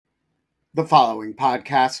The following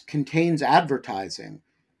podcast contains advertising.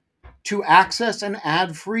 To access an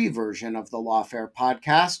ad-free version of the Lawfare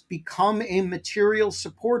podcast, become a material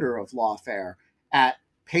supporter of Lawfare at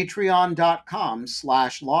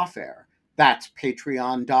patreon.com/lawfare. That's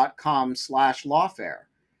patreon.com/lawfare.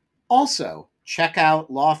 Also, check out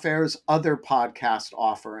Lawfare's other podcast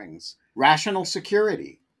offerings: Rational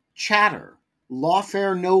Security, Chatter,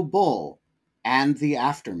 Lawfare No Bull, and The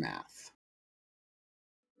Aftermath.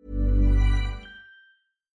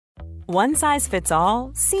 One size fits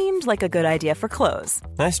all seemed like a good idea for clothes.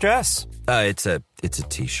 Nice dress. It's a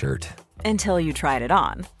t-shirt. Until you tried it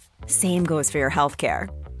on. Same goes for your healthcare.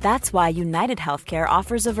 That's why United Healthcare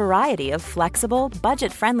offers a variety of flexible,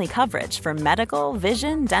 budget-friendly coverage for medical,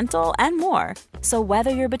 vision, dental, and more. So whether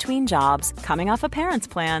you're between jobs, coming off a parent's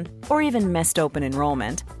plan, or even missed open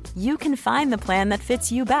enrollment, you can find the plan that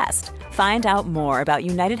fits you best. Find out more about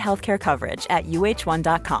United Healthcare coverage at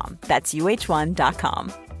uh1.com. That's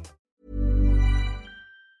uh1.com.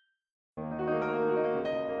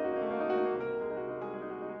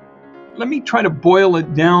 Let me try to boil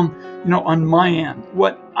it down, on my end.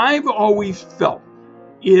 What I've always felt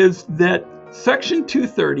is that Section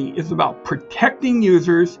 230 is about protecting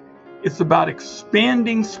users, it's about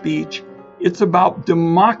expanding speech, it's about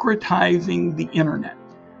democratizing the internet.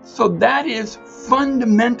 So that is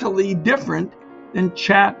fundamentally different than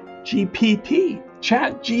ChatGPT.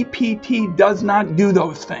 ChatGPT does not do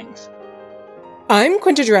those things. I'm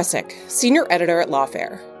Quinta Jurecic, Senior Editor at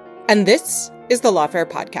Lawfare, and this is the Lawfare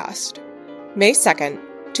Podcast, May 2nd,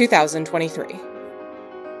 2023.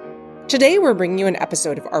 Today we're bringing you an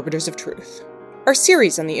episode of Arbiters of Truth, our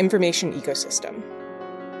series on the information ecosystem.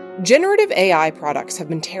 Generative AI products have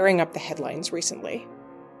been tearing up the headlines recently.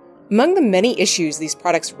 Among the many issues these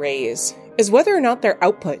products raise is whether or not their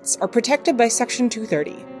outputs are protected by Section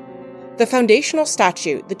 230, the foundational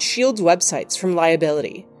statute that shields websites from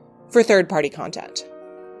liability for third-party content.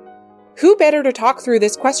 Who better to talk through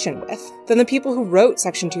this question with than the people who wrote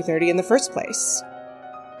Section 230 in the first place?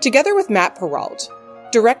 Together with Matt Perrault,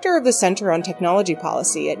 Director of the Center on Technology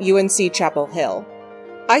Policy at UNC Chapel Hill,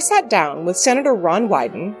 I sat down with Senator Ron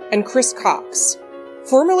Wyden and Chris Cox,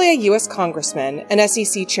 formerly a U.S. Congressman and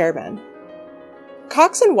SEC Chairman.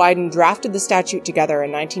 Cox and Wyden drafted the statute together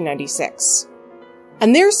in 1996,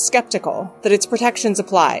 and they're skeptical that its protections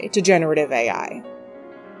apply to generative AI.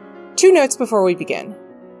 Two notes before we begin.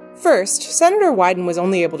 First, Senator Wyden was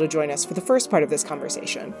only able to join us for the first part of this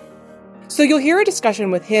conversation, so you'll hear a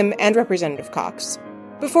discussion with him and Representative Cox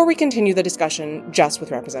before we continue the discussion just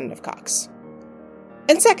with Representative Cox.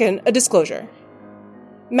 And second, a disclosure.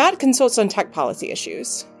 Matt consults on tech policy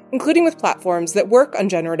issues, including with platforms that work on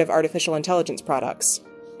generative artificial intelligence products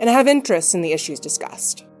and have interests in the issues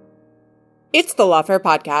discussed. It's the Lawfare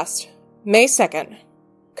Podcast, May 2nd,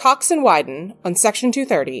 Cox and Wyden on Section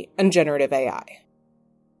 230 and generative AI.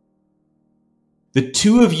 The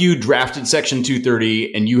two of you drafted Section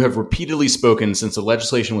 230, and you have repeatedly spoken since the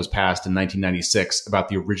legislation was passed in 1996 about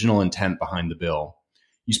the original intent behind the bill.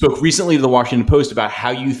 You spoke recently to the Washington Post about how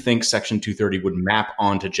you think Section 230 would map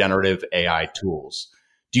onto generative AI tools.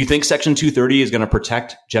 Do you think Section 230 is going to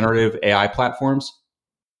protect generative AI platforms?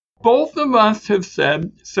 Both of us have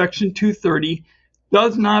said Section 230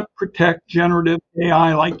 does not protect generative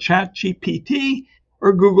AI like ChatGPT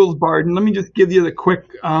or Google's Bard. And let me just give you the quick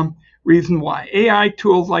reason why. AI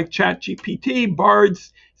tools like ChatGPT,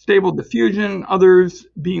 Bard's, Stable Diffusion, others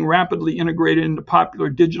being rapidly integrated into popular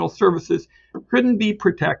digital services couldn't be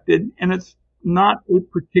protected, and it's not a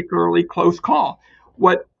particularly close call.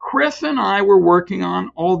 What Chris and I were working on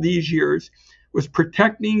all these years was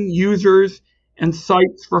protecting users and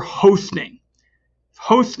sites for hosting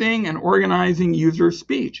and organizing user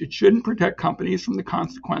speech. It shouldn't protect companies from the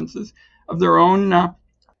consequences of their own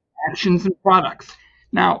actions and products.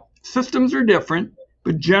 Now, systems are different,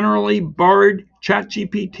 but generally Bard,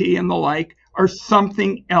 ChatGPT, and the like are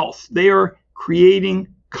something else. They are creating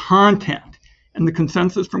content. And the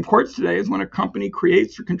consensus from courts today is when a company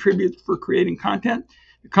creates or contributes for creating content,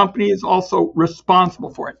 the company is also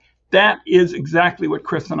responsible for it. That is exactly what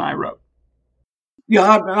Chris and I wrote. Yeah,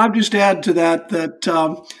 I'll just add to that I've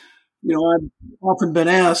often been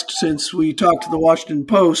asked since we talked to the Washington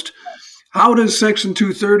Post, how does Section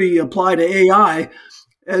 230 apply to AI?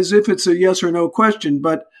 As if it's a yes or no question.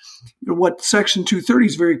 But what Section 230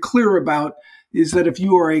 is very clear about is that if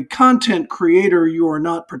you are a content creator, you are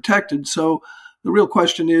not protected. So the real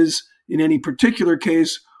question is, in any particular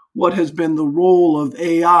case, what has been the role of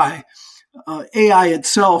AI? AI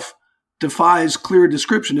itself defies clear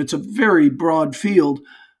description. It's a very broad field.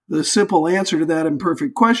 The simple answer to that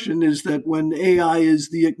imperfect question is that when AI is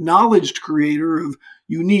the acknowledged creator of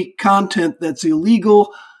unique content that's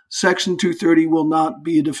illegal, Section 230 will not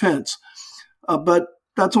be a defense. But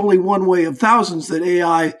that's only one way of thousands that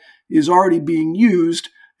AI is already being used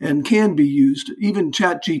and can be used. Even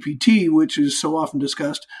ChatGPT, which is so often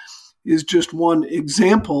discussed, is just one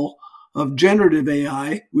example of generative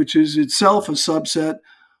AI, which is itself a subset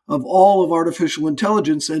of all of artificial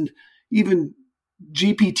intelligence. And even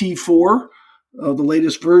GPT-4, the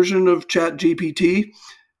latest version of ChatGPT,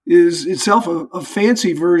 is itself a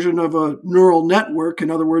fancy version of a neural network.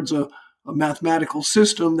 In other words, a mathematical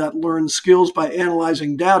system that learns skills by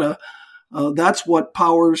analyzing data. That's what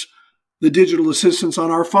powers the digital assistants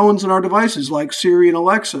on our phones and our devices like Siri and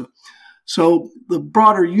Alexa. So the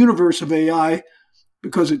broader universe of AI,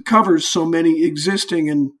 because it covers so many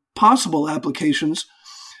existing and possible applications,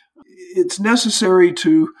 it's necessary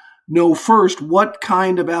to know first what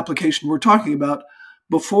kind of application we're talking about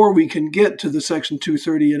before we can get to the Section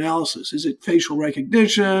 230 analysis. Is it facial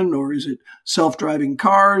recognition, or is it self-driving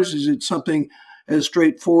cars? Is it something as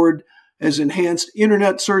straightforward as enhanced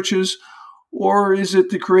internet searches? Or is it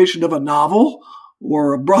the creation of a novel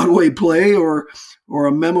or a Broadway play or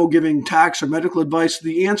a memo giving tax or medical advice?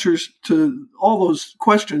 The answers to all those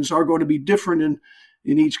questions are going to be different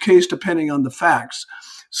in each case depending on the facts.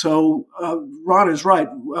 So Ron is right.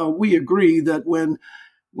 We agree that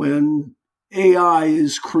when AI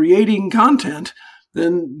is creating content,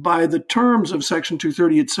 then by the terms of Section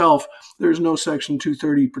 230 itself, there's no Section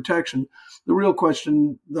 230 protection. The real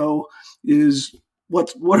question, though, is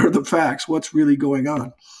what are the facts? What's really going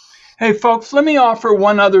on? Hey, folks, let me offer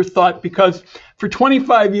one other thought, because for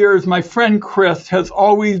 25 years, my friend Chris has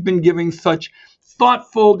always been giving such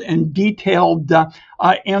thoughtful and detailed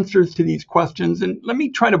answers to these questions. And let me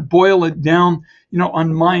try to boil it down,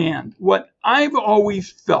 on my end. What I've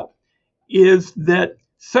always felt is that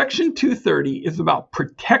Section 230 is about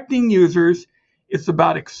protecting users. It's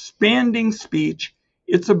about expanding speech.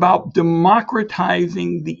 It's about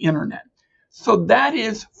democratizing the internet. So that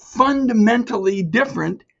is fundamentally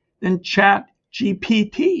different than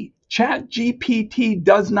ChatGPT. ChatGPT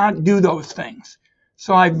does not do those things.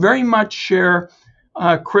 So I very much share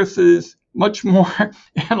Chris's much more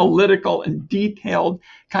analytical and detailed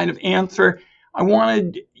kind of answer. I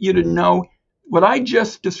wanted you to know what I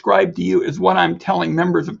just described to you is what I'm telling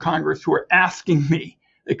members of Congress who are asking me.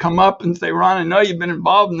 They come up and say, Ron, I know you've been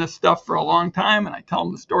involved in this stuff for a long time. And I tell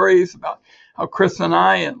them the stories about how Chris and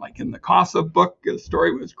I, and like in the CASA book, the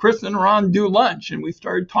story was Chris and Ron do lunch. And we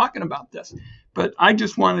started talking about this. But I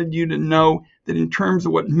just wanted you to know that in terms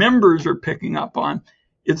of what members are picking up on,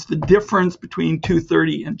 it's the difference between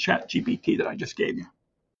 230 and ChatGPT that I just gave you.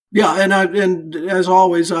 Yeah, and as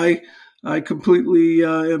always, I completely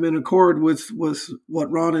am in accord with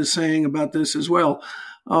what Ron is saying about this as well.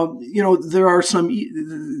 There are some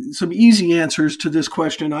easy answers to this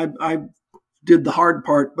question. I did the hard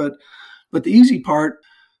part, but the easy part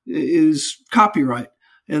is copyright,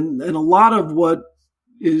 and a lot of what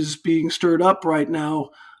is being stirred up right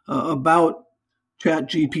now about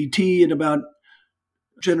ChatGPT and about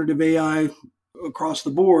generative AI across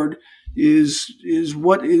the board is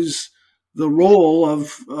what is the role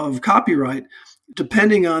of copyright.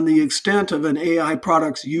 Depending on the extent of an AI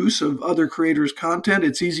product's use of other creators' content,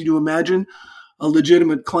 it's easy to imagine a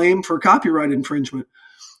legitimate claim for copyright infringement.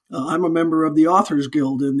 I'm a member of the Authors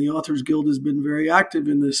Guild, and the Authors Guild has been very active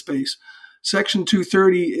in this space. Section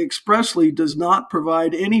 230 expressly does not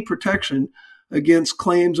provide any protection against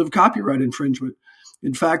claims of copyright infringement.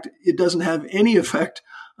 In fact, it doesn't have any effect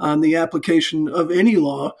on the application of any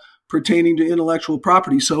law pertaining to intellectual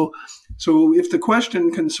property. So if the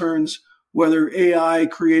question concerns whether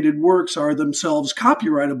AI-created works are themselves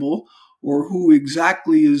copyrightable, or who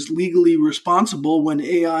exactly is legally responsible when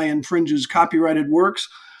AI infringes copyrighted works,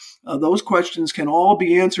 those questions can all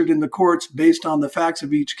be answered in the courts based on the facts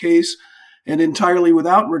of each case and entirely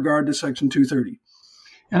without regard to Section 230.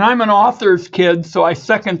 And I'm an author's kid, so I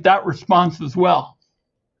second that response as well.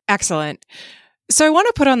 Excellent. So I want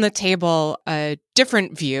to put on the table a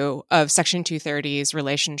different view of Section 230's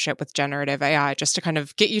relationship with generative AI, just to kind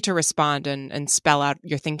of get you to respond and spell out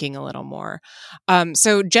your thinking a little more.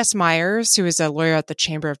 So Jess Myers, who is a lawyer at the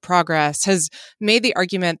Chamber of Progress, has made the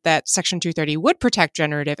argument that Section 230 would protect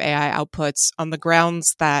generative AI outputs on the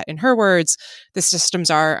grounds that, in her words, the systems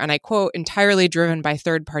are, and I quote, entirely driven by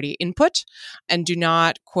third-party input and do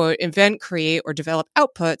not, quote, invent, create, or develop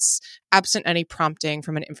outputs absent any prompting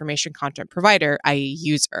from an information content provider, i.e.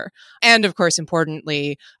 user. And of course,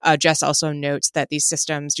 importantly, Jess also notes that these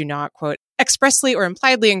systems do not, quote, expressly or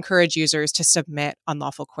impliedly encourage users to submit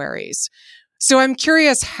unlawful queries. So I'm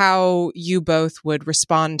curious how you both would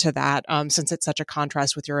respond to that, since it's such a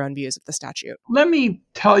contrast with your own views of the statute. Let me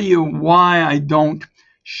tell you why I don't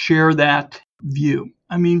share that view.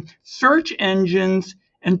 I mean, search engines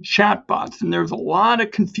and chatbots, and there's a lot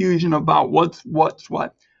of confusion about what's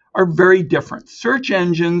what, are very different. Search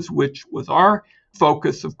engines, which was our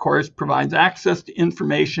focus, of course, provides access to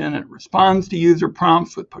information and responds to user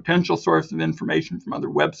prompts with potential source of information from other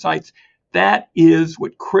websites. That is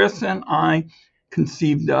what Chris and I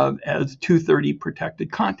conceived of as 230 protected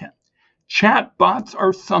content. Chatbots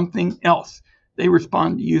are something else. They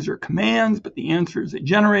respond to user commands, but the answers they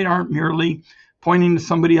generate aren't merely pointing to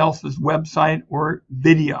somebody else's website or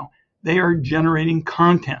video. They are generating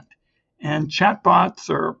content. And chatbots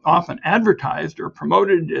are often advertised or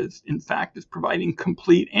promoted as, in fact, as providing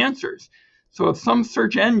complete answers. So if some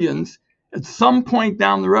search engines at some point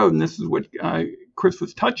down the road, and this is what Chris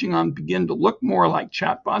was touching on, begin to look more like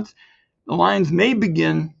chatbots, the lines may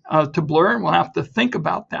begin to blur, and we'll have to think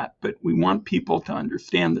about that. But we want people to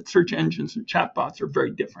understand that search engines and chatbots are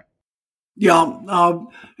very different. Yeah,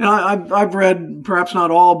 and I've read perhaps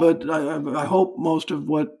not all, but I hope most of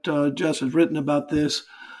what Jess has written about this.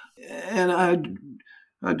 And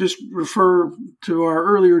I just refer to our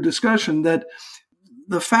earlier discussion that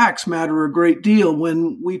the facts matter a great deal.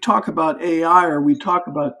 When we talk about AI or we talk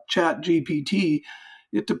about Chat GPT,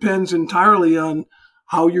 it depends entirely on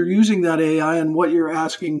how you're using that AI and what you're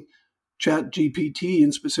asking Chat GPT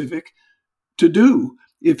in specific to do.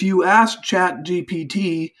 If you ask Chat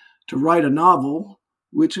GPT to write a novel,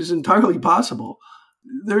 which is entirely possible,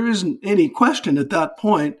 there isn't any question at that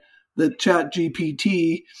point that Chat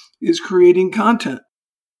GPT is creating content.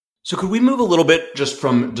 So could we move a little bit just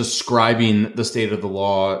from describing the state of the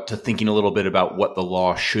law to thinking a little bit about what the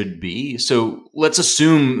law should be? So let's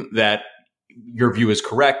assume that your view is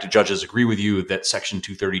correct. Judges agree with you that Section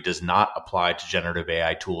 230 does not apply to generative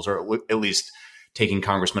AI tools, or at least taking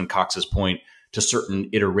Congressman Cox's point, to certain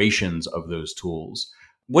iterations of those tools.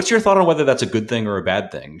 What's your thought on whether that's a good thing or a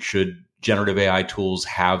bad thing? Should generative AI tools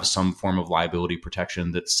have some form of liability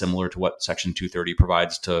protection that's similar to what Section 230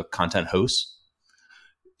 provides to content hosts?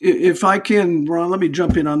 If I can, Ron, let me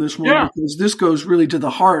jump in on this one, because this goes really to the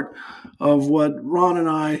heart of what Ron and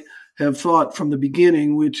I have thought from the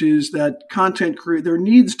beginning, which is that there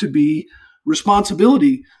needs to be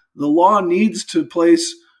responsibility. The law needs to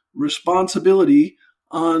place responsibility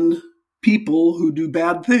on people who do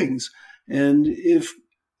bad things. And if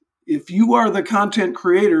you are the content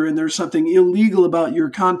creator and there's something illegal about your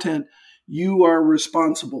content, you are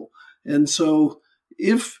responsible. And so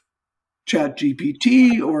if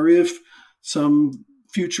ChatGPT or if some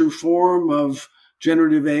future form of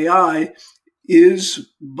generative AI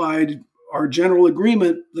is, by our general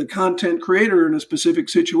agreement, the content creator in a specific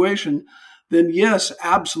situation, then yes,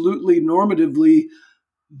 absolutely, normatively,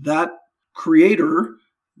 that creator,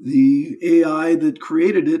 the AI that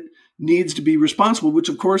created it, needs to be responsible, which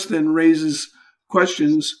of course then raises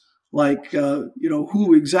questions like,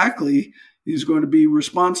 who exactly is going to be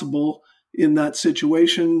responsible in that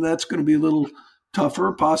situation. That's going to be a little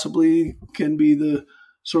tougher, possibly can be the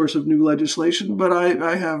source of new legislation. But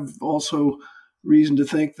I have also reason to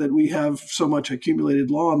think that we have so much accumulated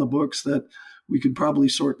law on the books that we could probably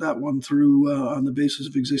sort that one through on the basis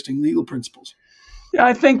of existing legal principles. Yeah,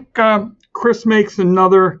 I think Chris makes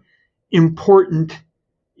another important,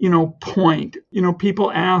 point.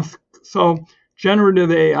 People ask, so generative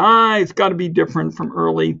AI has got to be different from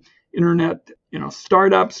early internet,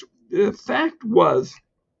 startups. The fact was,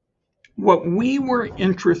 what we were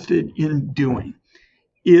interested in doing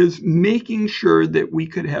is making sure that we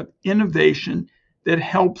could have innovation that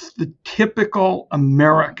helps the typical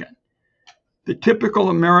American. The typical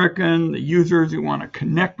American, the users who want to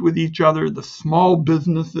connect with each other, the small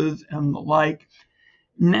businesses and the like.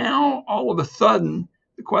 Now, all of a sudden,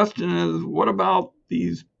 the question is, what about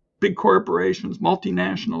these big corporations,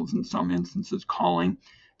 multinationals in some instances, calling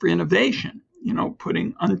for innovation?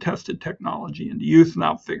 Putting untested technology into use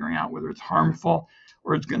without figuring out whether it's harmful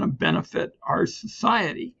or it's going to benefit our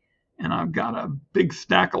society. And I've got a big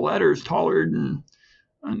stack of letters taller than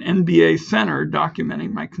an NBA center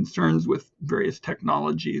documenting my concerns with various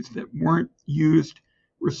technologies that weren't used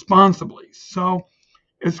responsibly. So,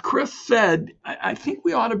 as Chris said, I think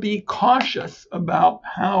we ought to be cautious about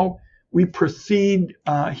how we proceed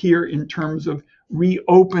here in terms of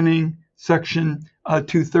reopening Section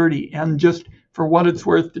 230. And just for what it's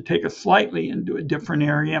worth, to take us slightly into a different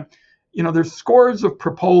area, there's scores of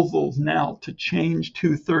proposals now to change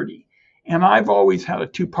 230. And I've always had a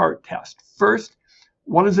two-part test. First,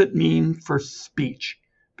 what does it mean for speech?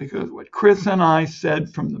 because what Chris and I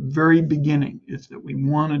said from the very beginning is that we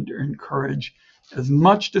wanted to encourage as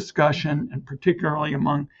much discussion, and particularly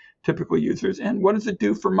among typical users, and what does it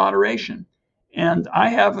do for moderation? And I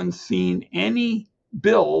haven't seen any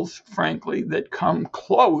bills, frankly, that come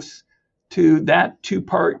close to that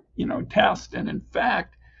two-part, test. And in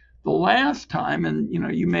fact, the last time, and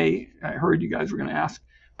I heard you guys were going to ask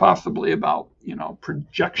possibly about,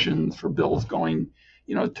 projections for bills going,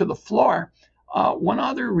 to the floor. One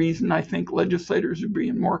other reason I think legislators are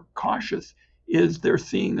being more cautious is they're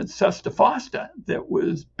seeing that Sesta Fosta, that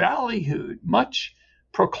was ballyhooed, much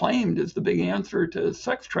proclaimed as the big answer to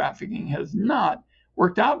sex trafficking, has not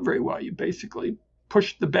worked out very well. You basically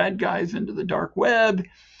pushed the bad guys into the dark web,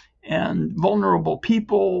 and vulnerable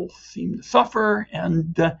people seem to suffer,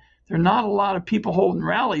 and there are not a lot of people holding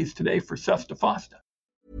rallies today for Sesta Fosta.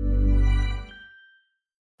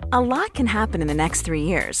 A lot can happen in the next 3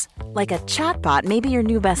 years. Like a chatbot may be your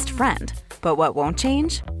new best friend. But what won't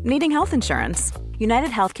change? Needing health insurance. United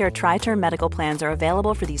Healthcare Tri-Term Medical Plans are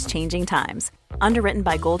available for these changing times. Underwritten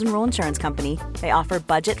by Golden Rule Insurance Company, they offer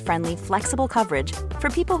budget-friendly, flexible coverage for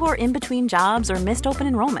people who are in between jobs or missed open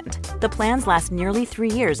enrollment. The plans last nearly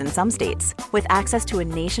 3 years in some states, with access to a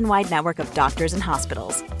nationwide network of doctors and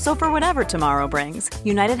hospitals. So for whatever tomorrow brings,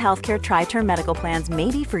 United Healthcare Tri-Term Medical Plans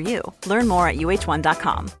may be for you. Learn more at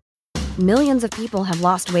uh1.com. Millions of people have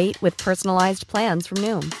lost weight with personalized plans from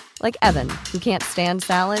Noom. Like Evan, who can't stand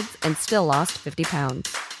salads and still lost 50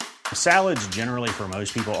 pounds. Salads generally for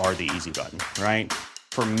most people are the easy button, right?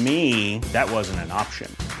 For me, that wasn't an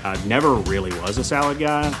option. I never really was a salad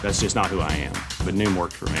guy. That's just not who I am. But Noom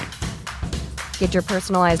worked for me. Get your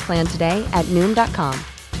personalized plan today at Noom.com.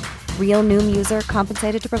 Real Noom user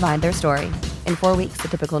compensated to provide their story. In 4 weeks, the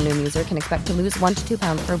typical Noom user can expect to lose 1 to 2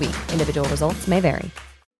 pounds per week. Individual results may vary.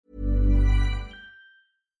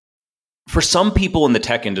 For some people in the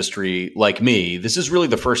tech industry, like me, this is really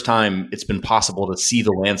the first time it's been possible to see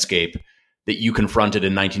the landscape that you confronted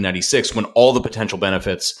in 1996, when all the potential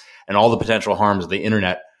benefits and all the potential harms of the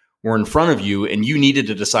internet were in front of you, and you needed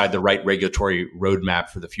to decide the right regulatory roadmap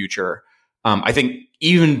for the future. I think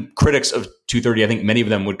even critics of 230, I think many of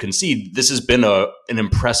them would concede this has been an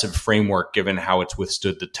impressive framework given how it's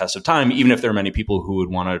withstood the test of time, even if there are many people who would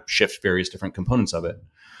want to shift various different components of it.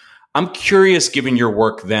 I'm curious, given your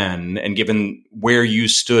work then and given where you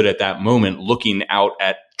stood at that moment, looking out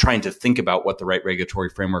at trying to think about what the right regulatory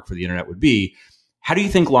framework for the internet would be, how do you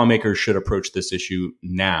think lawmakers should approach this issue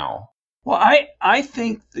now? Well, I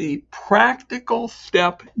think the practical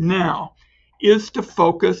step now is to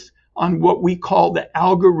focus on what we call the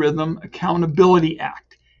Algorithm Accountability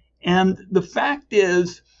Act. And the fact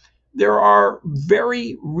is, there are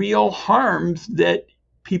very real harms that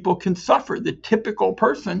people can suffer, the typical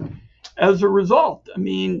person, as a result. I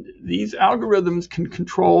mean, these algorithms can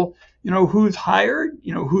control, who's hired,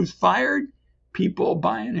 who's fired, people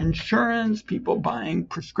buying insurance, people buying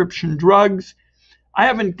prescription drugs. I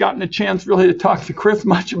haven't gotten a chance really to talk to Chris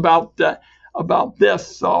much about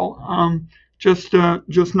this, so just know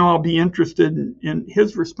I'll be interested in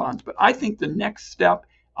his response. But I think the next step,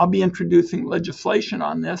 I'll be introducing legislation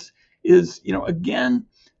on this, is, again,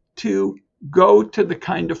 to go to the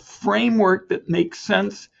kind of framework that makes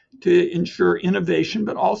sense to ensure innovation,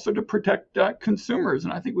 but also to protect consumers.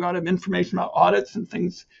 And I think we ought to have information about audits and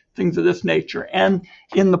things of this nature. And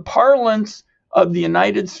in the parlance of the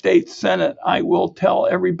United States Senate, I will tell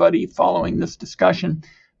everybody following this discussion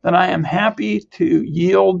that I am happy to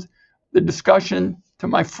yield the discussion to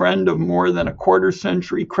my friend of more than a quarter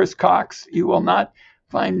century, Chris Cox. You will not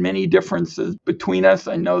find many differences between us.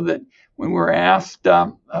 I know that when we were asked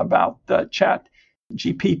about Chat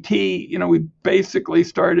GPT, we basically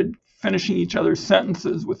started finishing each other's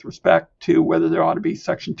sentences with respect to whether there ought to be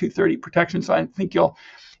Section 230 protection. So I think you'll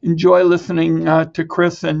enjoy listening to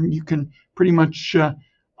Chris, and you can pretty much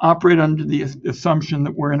operate under the assumption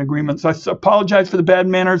that we're in agreement. So I apologize for the bad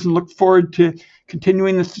manners and look forward to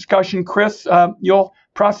continuing this discussion. Chris, you'll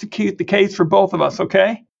prosecute the case for both of us,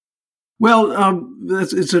 okay? Well,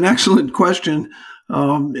 it's an excellent question.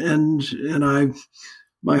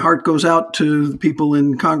 My heart goes out to the people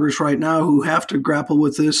in Congress right now who have to grapple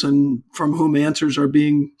with this and from whom answers are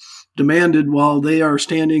being demanded while they are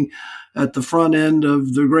standing at the front end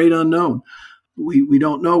of the great unknown. We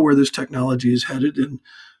don't know where this technology is headed, and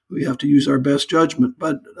we have to use our best judgment.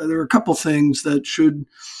 But there are a couple things that should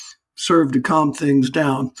serve to calm things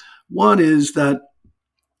down. One is that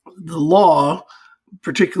the law,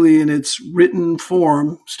 particularly in its written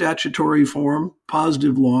form, statutory form,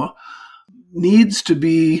 positive law, needs to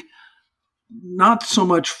be not so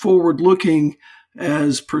much forward-looking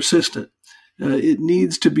as persistent. It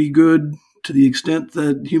needs to be good to the extent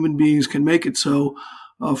that human beings can make it so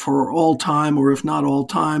for all time, or if not all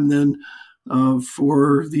time, then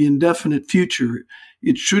for the indefinite future.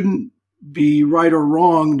 It shouldn't be right or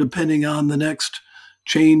wrong depending on the next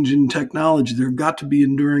change in technology. There have got to be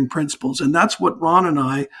enduring principles. And that's what Ron and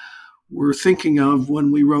I were thinking of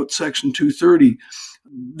when we wrote Section 230.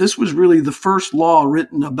 This was really the first law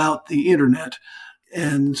written about the internet.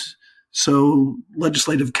 And so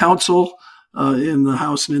legislative counsel in the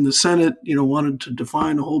House and in the Senate, wanted to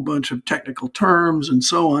define a whole bunch of technical terms and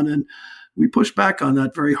so on. And we pushed back on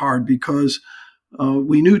that very hard because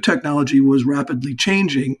we knew technology was rapidly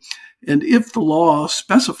changing. And if the law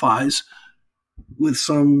specifies with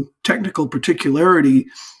some technical particularity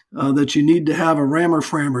that you need to have a rammer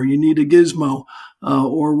frammer, you need a gizmo,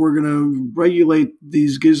 or we're going to regulate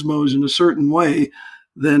these gizmos in a certain way,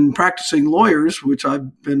 then practicing lawyers, which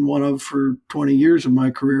I've been one of for 20 years of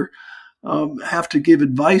my career, have to give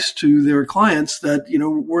advice to their clients that,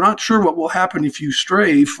 we're not sure what will happen if you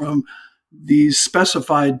stray from these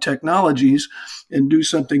specified technologies and do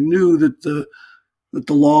something new that the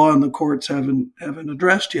law and the courts haven't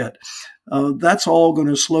addressed yet. That's all going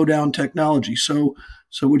to slow down technology. So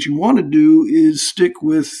what you want to do is stick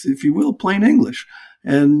with, if you will, plain English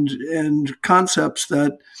and concepts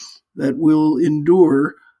that will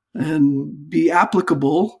endure and be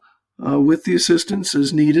applicable with the assistance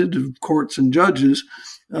as needed of courts and judges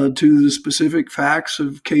to the specific facts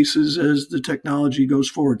of cases as the technology goes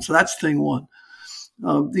forward. So that's thing one.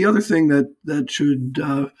 The other thing that should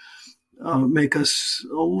make us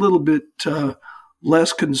a little bit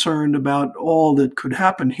less concerned about all that could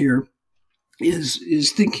happen here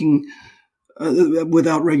is thinking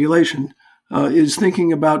without regulation, is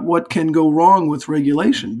thinking about what can go wrong with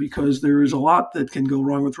regulation, because there is a lot that can go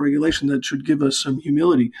wrong with regulation that should give us some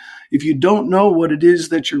humility. If you don't know what it is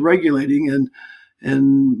that you're regulating,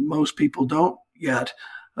 and most people don't yet,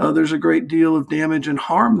 there's a great deal of damage and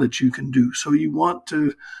harm that you can do. So you want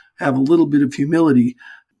to have a little bit of humility.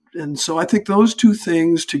 And so I think those two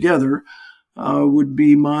things together would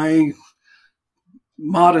be my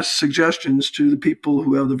modest suggestions to the people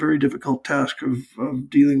who have the very difficult task of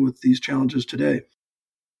dealing with these challenges today.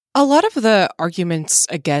 A lot of the arguments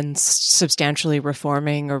against substantially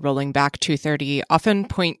reforming or rolling back 230 often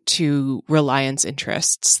point to reliance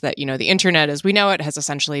interests, that, the internet as we know it has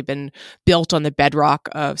essentially been built on the bedrock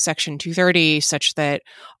of Section 230, such that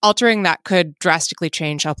altering that could drastically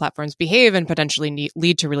change how platforms behave and potentially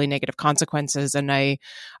lead to really negative consequences. And I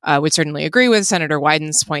would certainly agree with Senator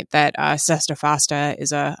Wyden's point that Sesta Fasta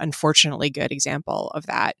is a unfortunately good example of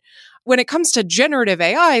that. When it comes to generative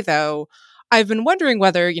AI, though, I've been wondering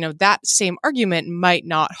whether, that same argument might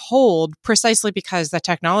not hold, precisely because the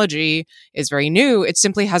technology is very new. It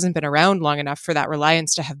simply hasn't been around long enough for that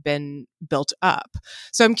reliance to have been built up.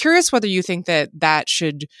 So I'm curious whether you think that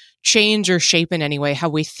should change or shape in any way how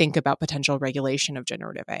we think about potential regulation of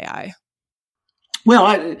generative AI.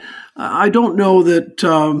 Well, I don't know that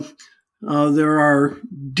there are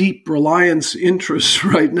deep reliance interests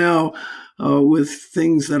right now with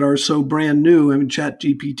things that are so brand new. I mean,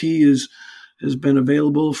 ChatGPT has been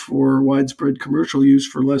available for widespread commercial use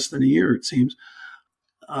for less than a year, it seems.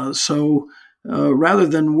 So rather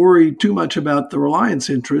than worry too much about the reliance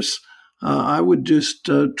interests, I would just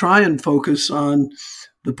try and focus on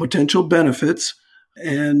the potential benefits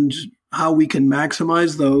and how we can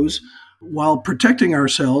maximize those while protecting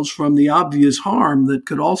ourselves from the obvious harm that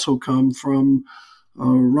could also come from a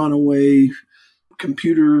runaway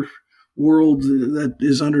computer world that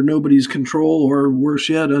is under nobody's control, or worse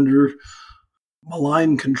yet, under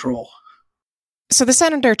malign control. So the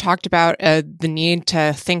senator talked about the need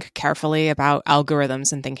to think carefully about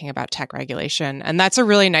algorithms and thinking about tech regulation. And that's a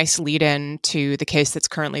really nice lead-in to the case that's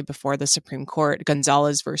currently before the Supreme Court,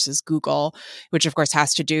 Gonzalez versus Google, which of course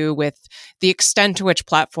has to do with the extent to which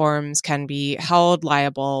platforms can be held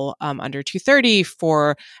liable under 230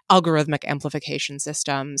 for algorithmic amplification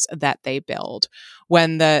systems that they build.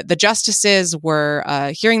 When the justices were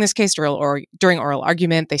hearing this case or during oral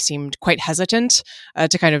argument, they seemed quite hesitant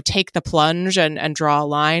to kind of take the plunge and draw a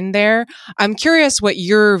line there. I'm curious what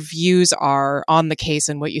your views are on the case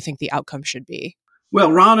and what you think the outcome should be.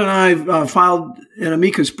 Well, Ron and I filed an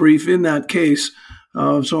amicus brief in that case,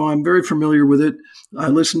 so I'm very familiar with it. I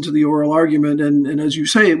listened to the oral argument, and as you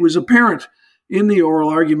say, it was apparent in the oral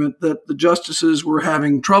argument that the justices were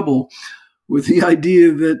having trouble with the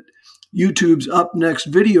idea that YouTube's up next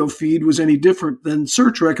video feed was any different than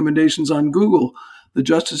search recommendations on Google. The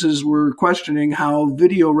justices were questioning how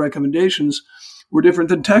video recommendations were different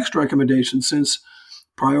than text recommendations, since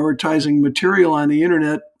prioritizing material on the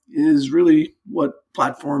internet is really what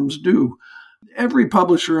platforms do. Every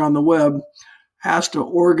publisher on the web has to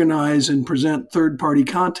organize and present third-party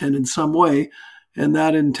content in some way, and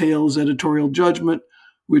that entails editorial judgment,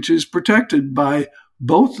 which is protected by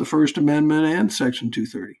both the First Amendment and Section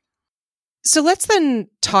 230. So let's then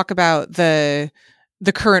talk about the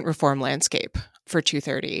current reform landscape for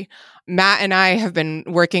 230. Matt and I have been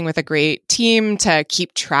working with a great team to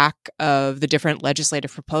keep track of the different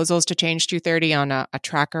legislative proposals to change 230 on a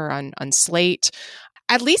tracker on Slate.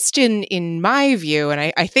 At least in my view,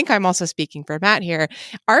 and I think I'm also speaking for Matt here,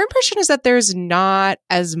 our impression is that there's not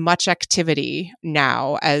as much activity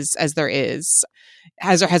now as there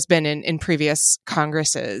has been in previous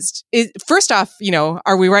Congresses. First off,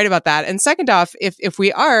 are we right about that? And second off, if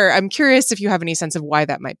we are, I'm curious if you have any sense of why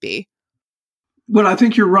that might be. Well, I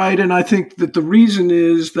think you're right. And I think that the reason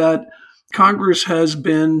is that Congress has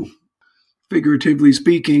been, figuratively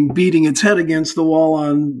speaking, beating its head against the wall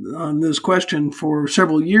on this question for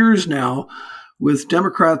several years now, with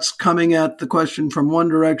Democrats coming at the question from one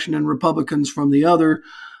direction and Republicans from the other,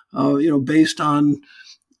 based on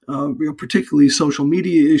particularly social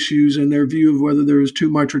media issues and their view of whether there is too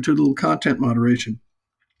much or too little content moderation.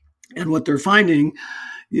 And what they're finding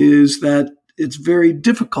is that it's very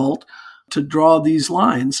difficult to draw these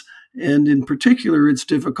lines. And in particular, it's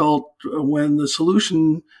difficult when the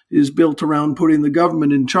solution is built around putting the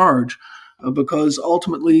government in charge, because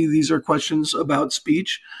ultimately these are questions about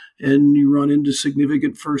speech, and you run into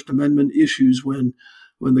significant First Amendment issues when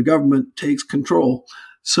the government takes control.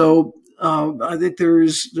 So I think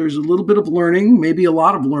there's a little bit of learning, maybe a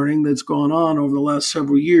lot of learning that's gone on over the last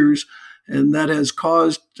several years, and that has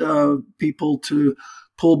caused people to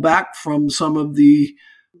pull back from some of the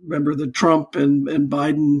Trump and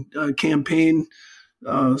Biden campaign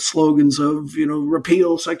slogans of,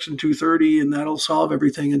 repeal Section 230 and that'll solve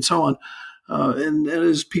everything and so on. And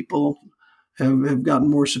as people have gotten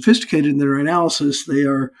more sophisticated in their analysis, they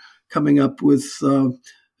are coming up with,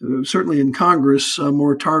 certainly in Congress,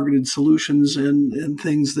 more targeted solutions and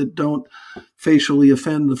things that don't facially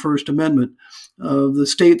offend the First Amendment. The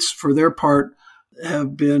states, for their part,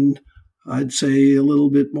 have been, I'd say, a little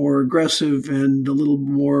bit more aggressive and a little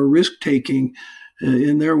more risk-taking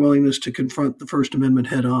in their willingness to confront the First Amendment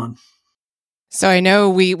head-on. So I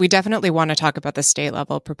know we definitely want to talk about the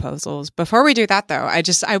state-level proposals. Before we do that, though,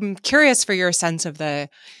 I'm curious for your sense of the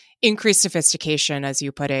increased sophistication, as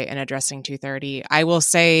you put it, in addressing 230. I will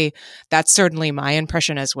say that's certainly my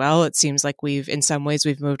impression as well. It seems like in some ways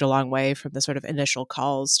we've moved a long way from the sort of initial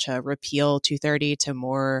calls to repeal 230 to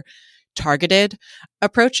more targeted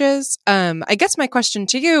approaches. I guess my question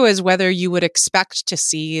to you is whether you would expect to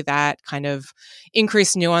see that kind of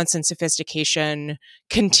increased nuance and sophistication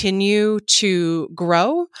continue to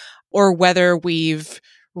grow, or whether we've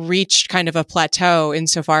reached kind of a plateau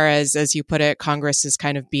insofar as you put it, Congress is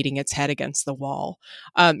kind of beating its head against the wall.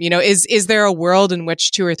 Is there a world in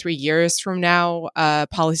which 2 or 3 years from now,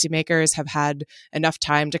 policymakers have had enough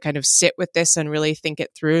time to kind of sit with this and really think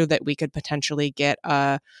it through, that we could potentially get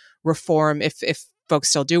a reform, if folks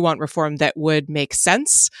still do want reform, that would make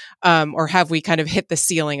sense? Or have we kind of hit the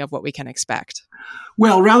ceiling of what we can expect?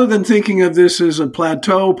 Well, rather than thinking of this as a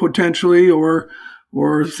plateau potentially, or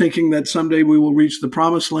thinking that someday we will reach the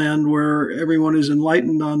promised land where everyone is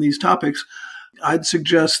enlightened on these topics, I'd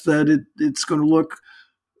suggest that it's going to look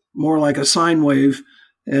more like a sine wave,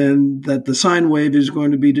 and that the sine wave is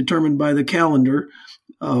going to be determined by the calendar.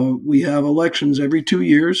 We have elections every 2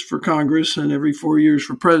 years for Congress and every 4 years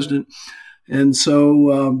for president. And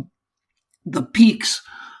so the peaks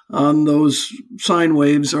on those sine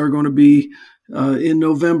waves are going to be in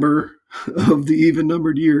November of the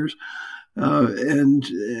even-numbered years. And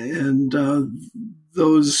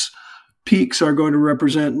those peaks are going to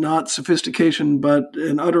represent not sophistication, but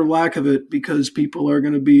an utter lack of it, because people are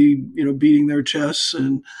going to be, beating their chests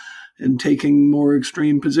and taking more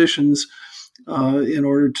extreme positions in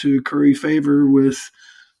order to curry favor with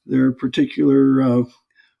their particular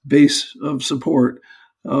base of support.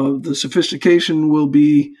 The sophistication will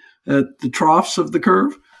be at the troughs of the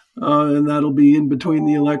curve, and that'll be in between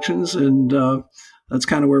the elections, and that's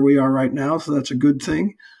kind of where we are right now, so that's a good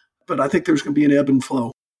thing. But I think there's going to be an ebb and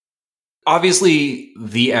flow. Obviously,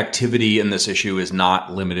 the activity in this issue is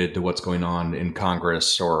not limited to what's going on in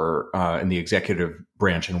Congress or in the executive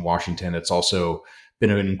branch in Washington. It's also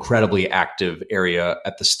been an incredibly active area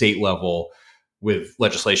at the state level, with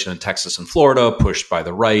legislation in Texas and Florida pushed by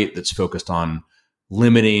the right that's focused on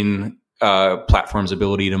limiting platforms'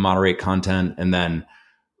 ability to moderate content, and then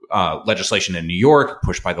legislation in New York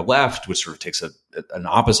pushed by the left, which sort of takes an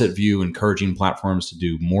opposite view, encouraging platforms to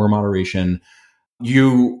do more moderation.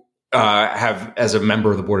 You have, as a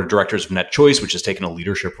member of the board of directors of Net Choice, which has taken a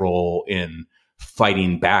leadership role in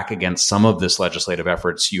fighting back against some of this legislative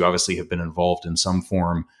efforts, you obviously have been involved in some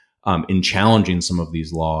form in challenging some of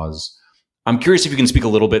these laws. I'm curious if you can speak a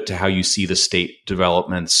little bit to how you see the state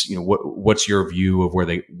developments. What's your view of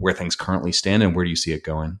where things currently stand, and where do you see it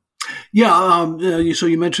going? Yeah. So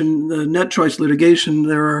you mentioned the Net Choice litigation.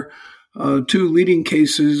 There are two leading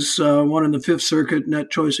cases, one in the Fifth Circuit, Net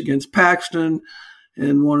Choice against Paxton,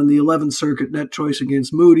 and one in the 11th Circuit, Net Choice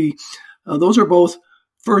against Moody. Those are both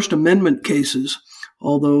First Amendment cases,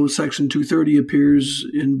 although Section 230 appears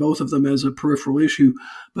in both of them as a peripheral issue.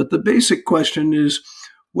 But the basic question is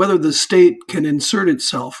whether the state can insert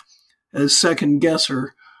itself as second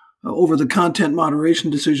guesser over the content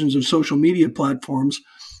moderation decisions of social media platforms,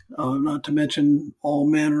 not to mention all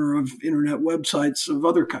manner of internet websites of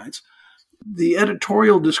other kinds. The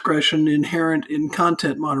editorial discretion inherent in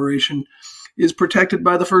content moderation is protected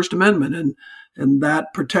by the First Amendment, and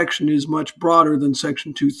that protection is much broader than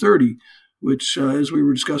Section 230, which, as we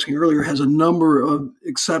were discussing earlier, has a number of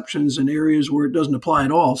exceptions in areas where it doesn't apply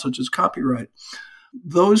at all, such as copyright.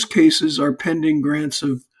 Those cases are pending grants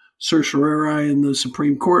of certiorari in the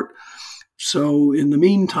Supreme Court. So in the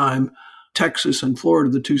meantime, Texas and Florida,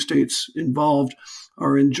 the two states involved,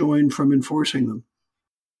 are enjoined from enforcing them.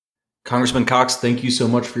 Congressman Cox, thank you so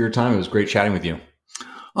much for your time. It was great chatting with you.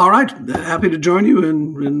 All right. Happy to join you,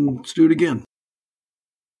 and let's do it again.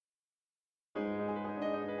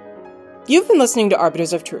 You've been listening to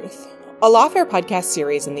Arbiters of Truth, a Lawfare podcast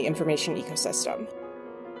series in the information ecosystem.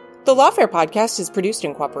 The Lawfare podcast is produced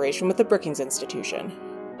in cooperation with the Brookings Institution.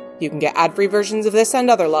 You can get ad-free versions of this and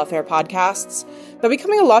other Lawfare podcasts by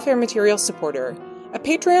becoming a Lawfare Materials supporter at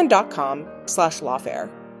patreon.com/lawfare,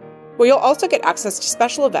 where you'll also get access to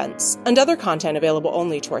special events and other content available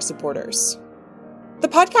only to our supporters. The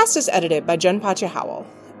podcast is edited by Jen Pacha-Howell,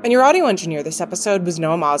 and your audio engineer this episode was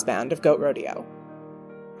Noah Mosband of Goat Rodeo.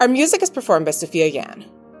 Our music is performed by Sophia Yan.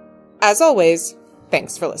 As always,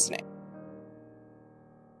 thanks for listening.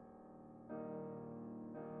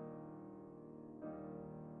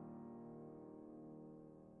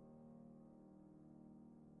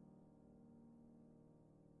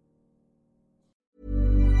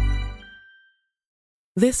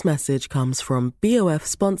 This message comes from BOF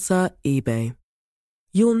sponsor eBay.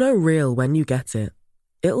 You'll know real when you get it.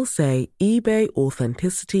 It'll say eBay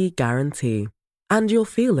Authenticity Guarantee. And you'll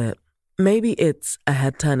feel it. Maybe it's a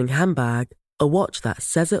head-turning handbag, a watch that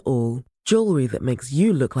says it all, jewelry that makes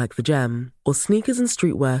you look like the gem, or sneakers and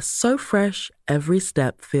streetwear so fresh every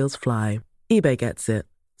step feels fly. eBay gets it.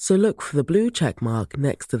 So look for the blue check mark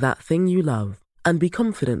next to that thing you love. And be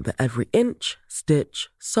confident that every inch, stitch,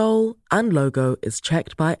 sole, and logo is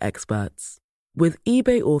checked by experts. With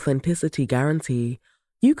eBay Authenticity Guarantee,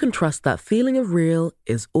 you can trust that feeling of real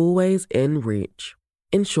is always in reach.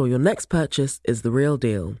 Ensure your next purchase is the real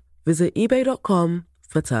deal. Visit ebay.com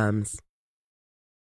for terms.